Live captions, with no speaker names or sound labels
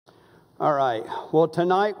All right. Well,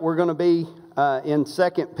 tonight we're going to be in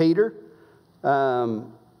 2 Peter.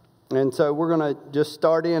 And so we're going to just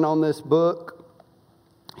start in on this book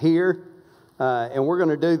here. And we're going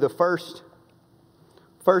to do the first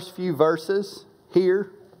few verses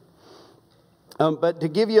here. But to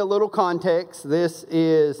give you a little context, this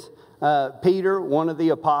is Peter, one of the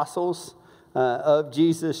apostles of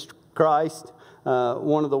Jesus Christ.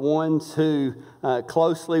 One of the ones who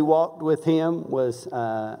closely walked with him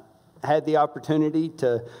had the opportunity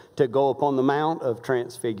to go up on the Mount of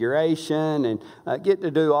Transfiguration and get to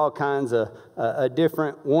do all kinds of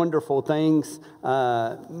different wonderful things.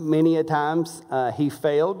 Many a times he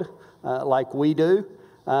failed like we do,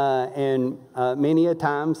 and many a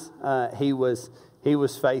times he was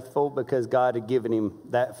faithful because God had given him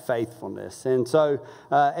that faithfulness. And so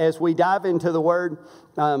as we dive into the Word,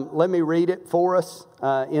 let me read it for us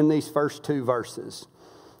in these first two verses.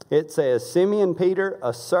 It says, Simeon Peter,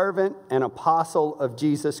 a servant and apostle of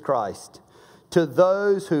Jesus Christ, to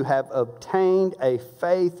those who have obtained a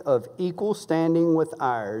faith of equal standing with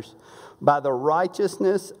ours by the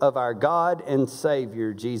righteousness of our God and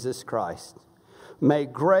Savior, Jesus Christ. May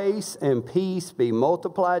grace and peace be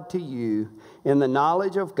multiplied to you in the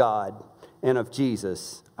knowledge of God and of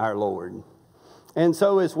Jesus our Lord. And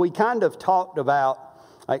so as we kind of talked about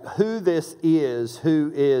who this is,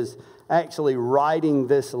 who is actually writing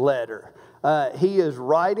this letter. He is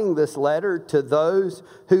writing this letter to those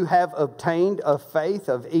who have obtained a faith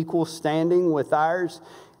of equal standing with ours.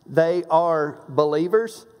 They are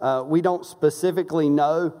believers. We don't specifically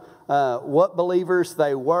know what believers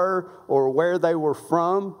they were or where they were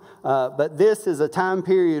from. But this is a time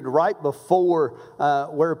period right before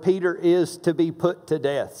where Peter is to be put to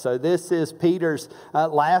death. So this is Peter's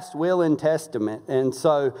last will and testament. And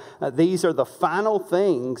so these are the final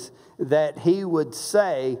things that he would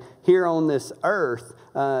say here on this earth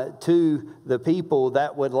to the people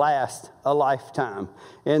that would last a lifetime.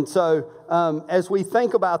 And so as we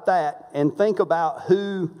think about that and think about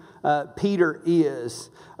who Peter is,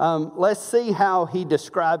 let's see how he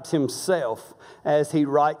describes himself as he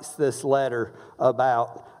writes this letter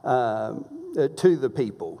about to the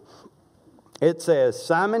people. It says,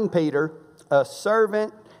 Simon Peter, a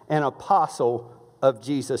servant and apostle of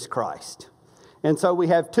Jesus Christ. And so we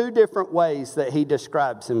have two different ways that he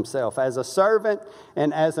describes himself, as a servant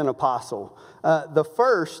and as an apostle. The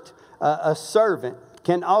first, a servant,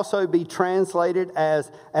 can also be translated as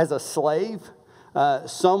a slave,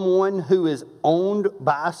 someone who is owned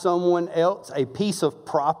by someone else, a piece of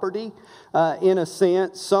property in a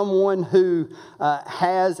sense, someone who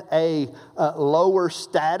has a lower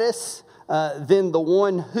status than the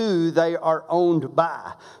one who they are owned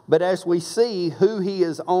by. But as we see who he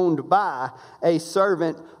is owned by, a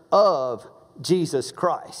servant of Jesus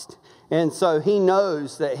Christ. And so he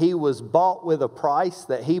knows that he was bought with a price,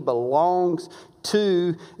 that he belongs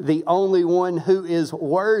to the only one who is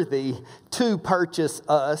worthy to purchase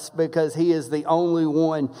us, because he is the only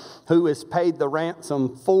one who has paid the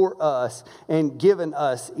ransom for us and given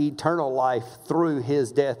us eternal life through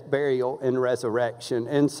his death, burial, and resurrection.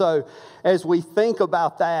 And so as we think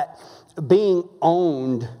about that, being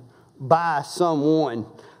owned by someone,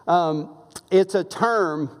 it's a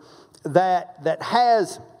term that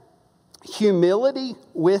has humility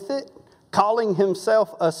with it, calling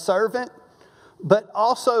himself a servant, but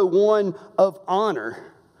also one of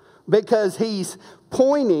honor, because he's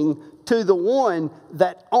pointing to the one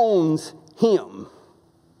that owns him.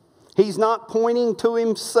 He's not pointing to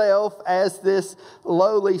himself as this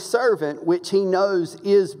lowly servant, which he knows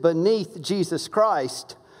is beneath Jesus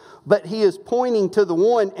Christ, but he is pointing to the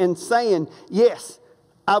one and saying, yes,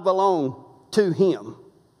 I belong to him.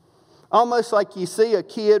 Almost like you see a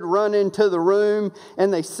kid run into the room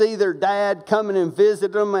and they see their dad coming and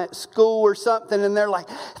visit them at school or something, and they're like,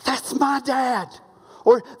 that's my dad,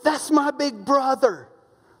 or that's my big brother,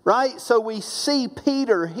 right? So we see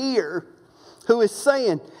Peter here who is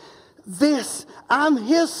saying, I'm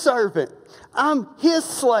his servant, I'm his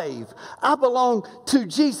slave, I belong to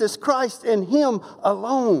Jesus Christ and him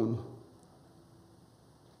alone.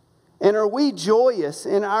 And are we joyous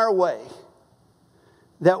in our way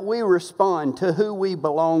that we respond to who we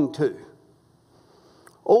belong to?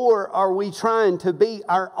 Or are we trying to be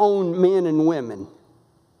our own men and women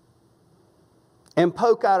and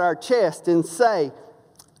poke out our chest and say,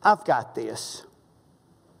 I've got this.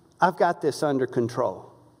 I've got this under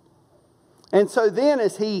control. And so then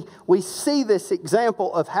we see this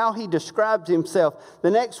example of how he describes himself.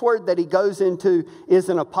 The next word that he goes into is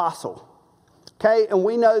an apostle. Okay, and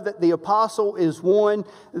we know that the apostle is one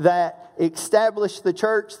that established the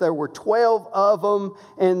church. There were 12 of them,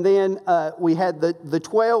 and then we had the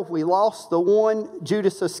 12. We lost the one,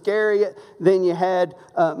 Judas Iscariot. Then you had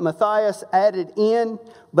Matthias added in,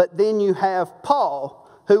 but then you have Paul,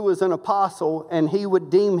 who was an apostle, and he would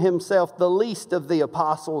deem himself the least of the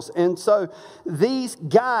apostles. And so these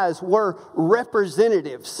guys were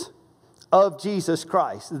representatives of Jesus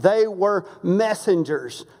Christ. They were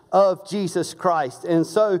messengers of Jesus Christ. And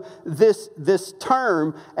so this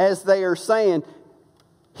term, as they are saying,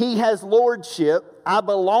 he has lordship, I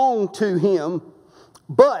belong to him,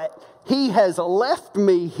 but he has left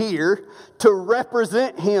me here to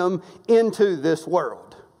represent him into this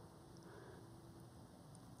world.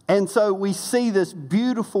 And so we see this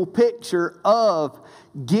beautiful picture of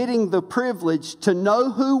getting the privilege to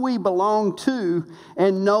know who we belong to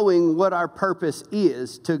and knowing what our purpose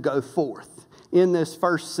is to go forth in this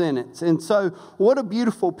first sentence. And so what a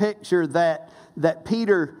beautiful picture that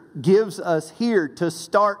Peter gives us here to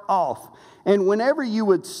start off. And whenever you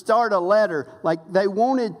would start a letter, like they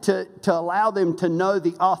wanted to allow them to know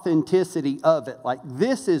the authenticity of it. Like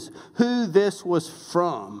this is who this was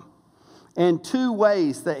from. And two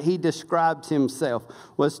ways that he describes himself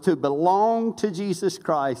was to belong to Jesus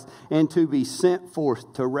Christ and to be sent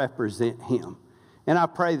forth to represent him. And I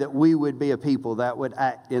pray that we would be a people that would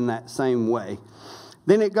act in that same way.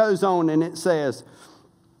 Then it goes on and it says,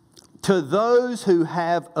 to those who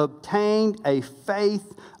have obtained a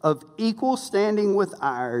faith of equal standing with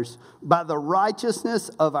ours by the righteousness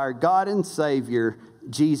of our God and Savior,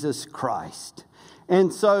 Jesus Christ.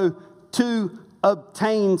 And so to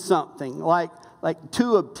obtain something, like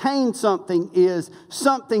to obtain something is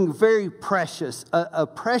something very precious, a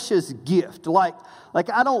precious gift. Like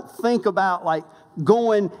I don't think about like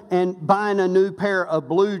going and buying a new pair of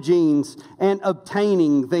blue jeans and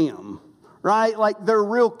obtaining them, right? Like they're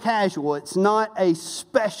real casual. It's not a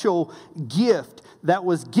special gift that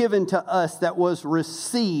was given to us, that was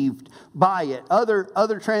received by it.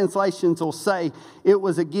 Other translations will say it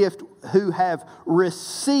was a gift who have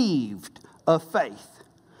received a faith.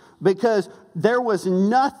 Because there was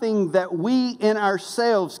nothing that we in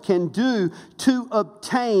ourselves can do to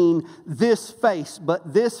obtain this faith.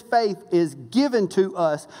 But this faith is given to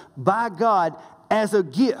us by God as a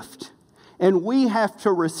gift. And we have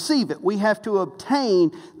to receive it. We have to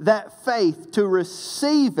obtain that faith to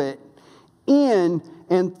receive it in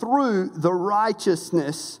and through the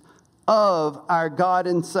righteousness of our God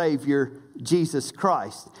and Savior, Jesus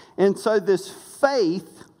Christ. And so this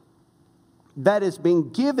faith that has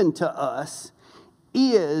been given to us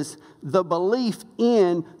is the belief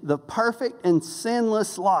in the perfect and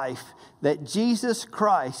sinless life that Jesus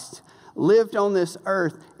Christ lived on this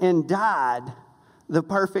earth and died the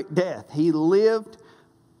perfect death. He lived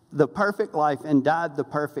the perfect life and died the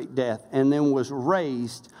perfect death and then was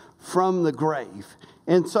raised from the grave.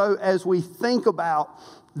 And so as we think about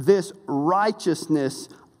this righteousness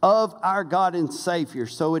of our God and Savior,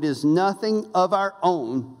 so it is nothing of our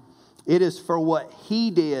own. It is for what He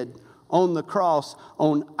did on the cross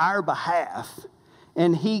on our behalf.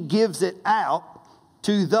 And He gives it out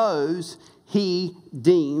to those He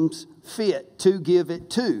deems fit to give it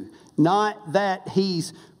to. Not that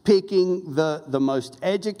He's picking the most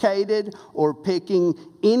educated or picking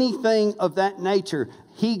anything of that nature.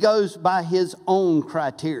 He goes by His own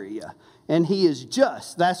criteria. And He is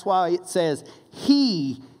just. That's why it says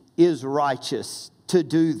He is righteous to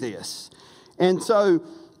do this. And so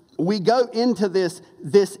we go into this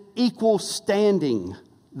equal standing,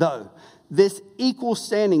 though. This equal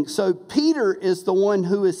standing. So Peter is the one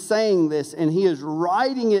who is saying this, and he is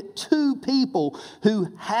writing it to people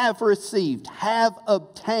who have received, have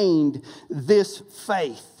obtained this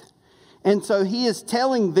faith. And so he is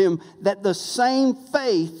telling them that the same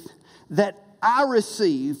faith that I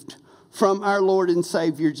received from our Lord and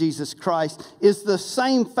Savior Jesus Christ is the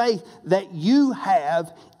same faith that you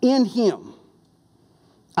have in Him.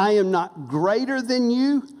 I am not greater than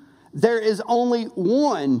you. There is only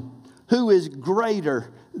one who is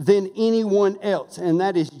greater than anyone else, and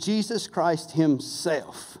that is Jesus Christ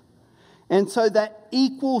Himself. And so that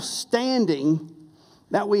equal standing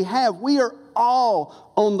that we have, we are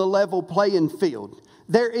all on the level playing field.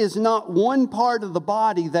 There is not one part of the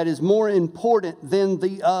body that is more important than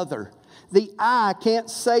the other. The eye can't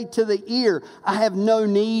say to the ear, I have no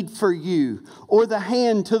need for you. Or the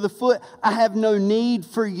hand to the foot, I have no need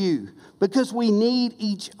for you. Because we need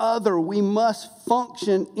each other. We must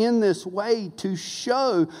function in this way to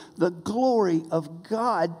show the glory of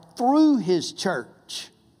God through His church.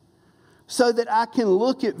 so that I can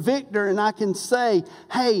look at Victor and I can say,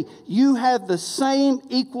 hey, you have the same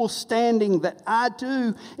equal standing that I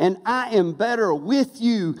do, and I am better with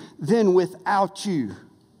you than without you.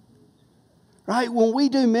 Right? When we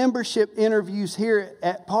do membership interviews here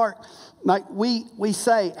at Park, like we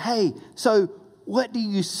say, hey, so what do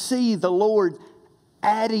you see the Lord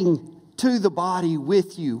adding to the body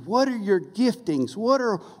with you? What are your giftings? What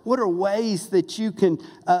are ways that you can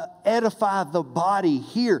edify the body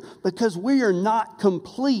here? Because we are not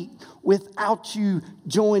complete without you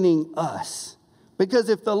joining us. Because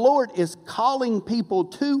if the Lord is calling people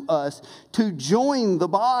to us to join the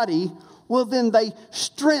body, well, then they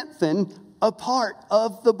strengthen a part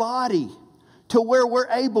of the body to where we're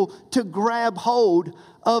able to grab hold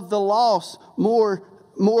of the lost more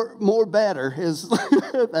better is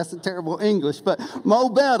that's a terrible English, but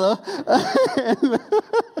more better.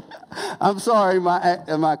 I'm sorry,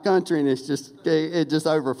 my countriness just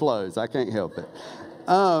overflows. I can't help it.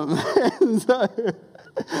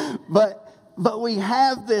 But we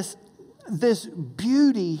have this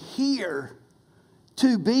beauty here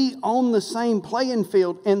to be on the same playing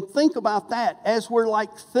field. And think about that as we're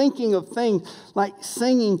like thinking of things like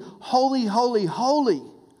singing, holy, holy, holy.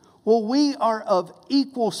 Well, we are of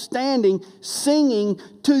equal standing singing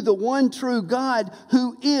to the one true God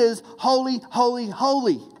who is holy, holy,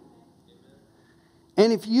 holy.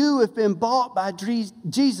 And if you have been bought by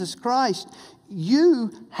Jesus Christ,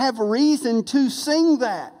 you have reason to sing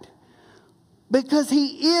that. Because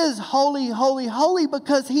He is holy, holy, holy,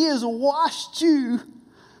 because He has washed you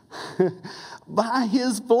by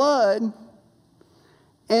His blood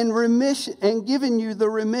and given you the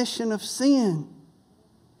remission of sin.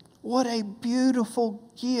 What a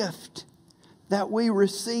beautiful gift that we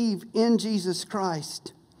receive in Jesus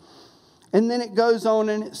Christ. And then it goes on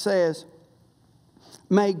and it says,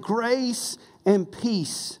 may grace and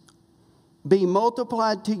peace be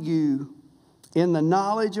multiplied to you in the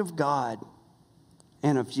knowledge of God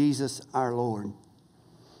and of Jesus our Lord.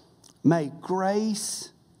 May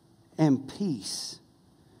grace and peace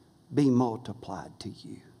be multiplied to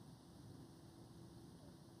you.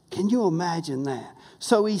 Can you imagine that?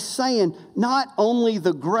 So he's saying not only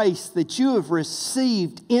the grace that you have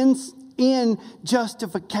received in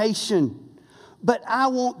justification, but I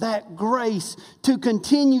want that grace to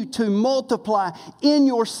continue to multiply in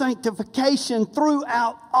your sanctification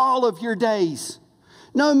throughout all of your days.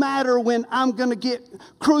 No matter when I'm going to get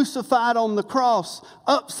crucified on the cross,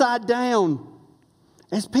 upside down,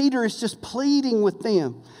 as Peter is just pleading with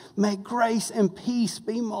them, may grace and peace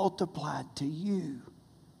be multiplied to you.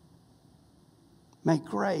 May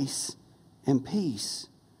grace and peace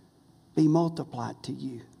be multiplied to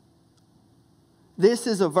you. This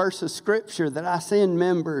is a verse of Scripture that I send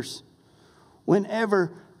members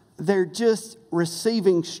whenever they're just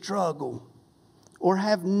receiving struggle or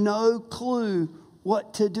have no clue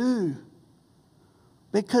what to do.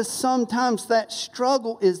 Because sometimes that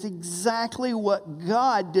struggle is exactly what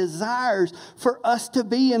God desires for us to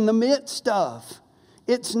be in the midst of.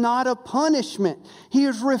 It's not a punishment. He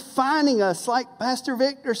is refining us, like Pastor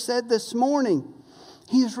Victor said this morning.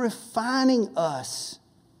 He is refining us.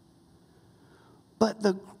 But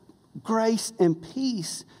the grace and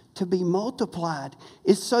peace to be multiplied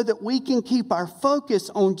is so that we can keep our focus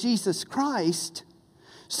on Jesus Christ,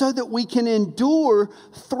 so that we can endure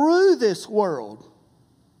through this world,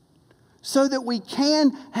 so that we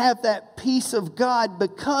can have that peace of God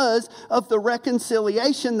because of the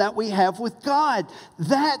reconciliation that we have with God.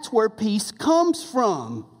 That's where peace comes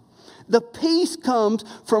from. The peace comes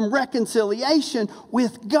from reconciliation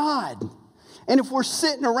with God. And if we're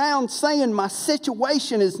sitting around saying my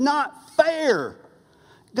situation is not fair,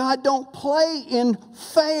 God don't play in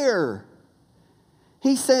fair.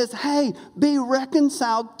 He says, hey, be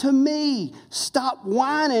reconciled to me. Stop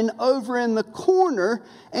whining over in the corner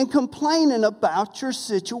and complaining about your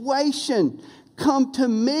situation. Come to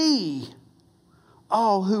me,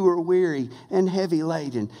 all who are weary and heavy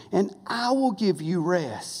laden, and I will give you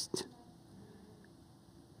rest.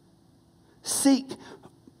 Seek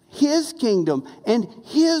His kingdom and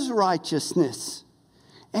His righteousness,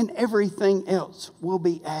 and everything else will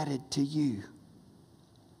be added to you.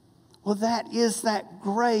 Well, that is that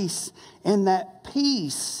grace and that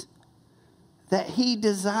peace that He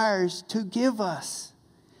desires to give us.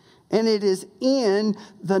 And it is in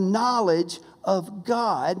the knowledge of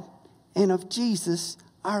God and of Jesus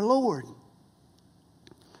our Lord.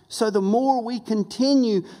 So the more we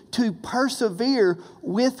continue to persevere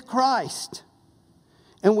with Christ,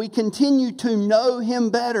 and we continue to know Him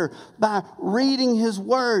better by reading His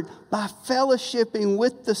Word, by fellowshipping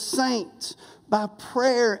with the saints, by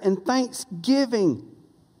prayer and thanksgiving,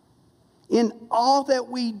 in all that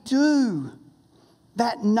we do,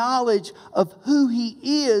 that knowledge of who He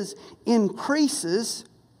is increases,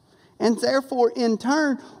 and therefore in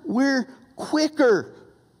turn we're quicker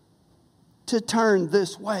to turn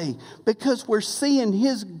this way because we're seeing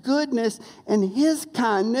His goodness and His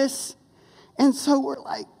kindness. And so we're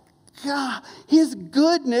like, God, His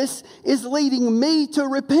goodness is leading me to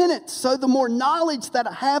repentance. So the more knowledge that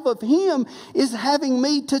I have of Him is having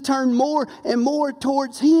me to turn more and more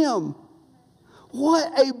towards Him.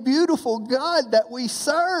 What a beautiful God that we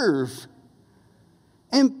serve.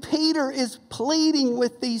 And Peter is pleading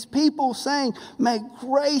with these people saying, may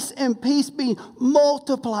grace and peace be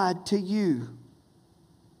multiplied to you.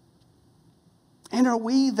 And are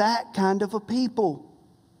we that kind of a people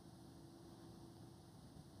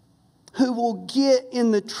who will get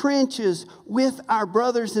in the trenches with our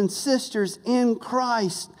brothers and sisters in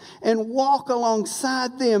Christ and walk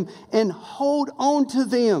alongside them and hold on to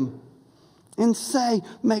them and say,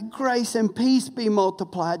 may grace and peace be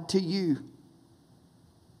multiplied to you?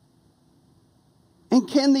 And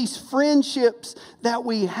can these friendships that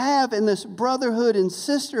we have in this brotherhood and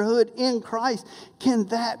sisterhood in Christ, can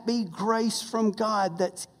that be grace from God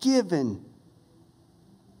that's given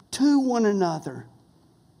to one another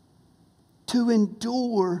to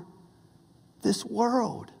endure this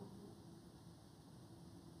world?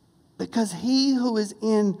 Because He who is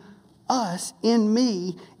in us, in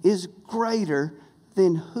me, is greater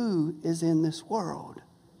than who is in this world.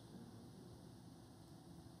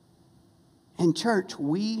 And church,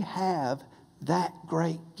 we have that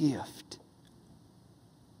great gift.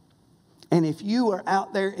 And if you are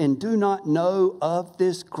out there and do not know of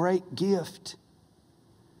this great gift,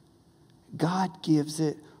 God gives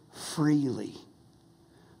it freely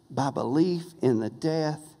by belief in the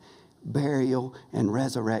death, burial, and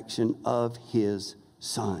resurrection of His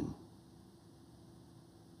Son.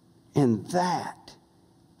 And that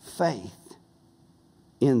faith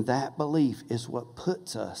in that belief is what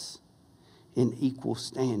puts us in equal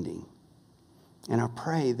standing. And I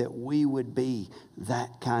pray that we would be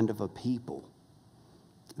that kind of a people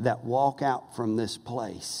that walk out from this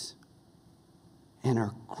place and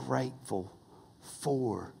are grateful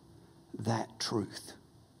for that truth.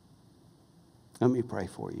 Let me pray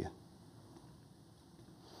for you.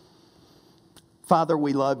 Father,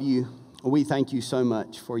 we love you. We thank you so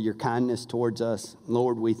much for your kindness towards us.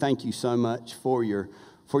 Lord, we thank you so much for your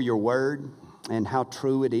word and how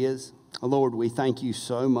true it is. Lord, we thank you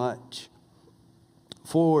so much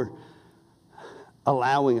for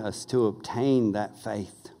allowing us to obtain that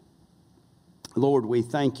faith. Lord, we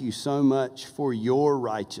thank you so much for your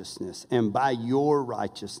righteousness and by your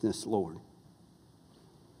righteousness, Lord.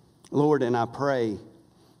 Lord, and I pray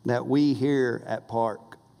that we here at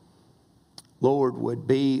Park, Lord, would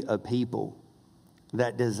be a people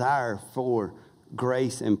that desire for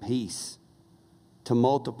grace and peace to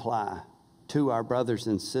multiply to our brothers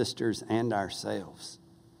and sisters and ourselves.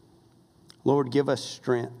 Lord, give us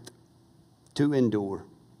strength to endure.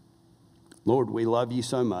 Lord, we love you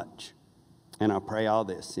so much. And I pray all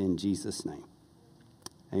this in Jesus' name.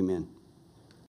 Amen.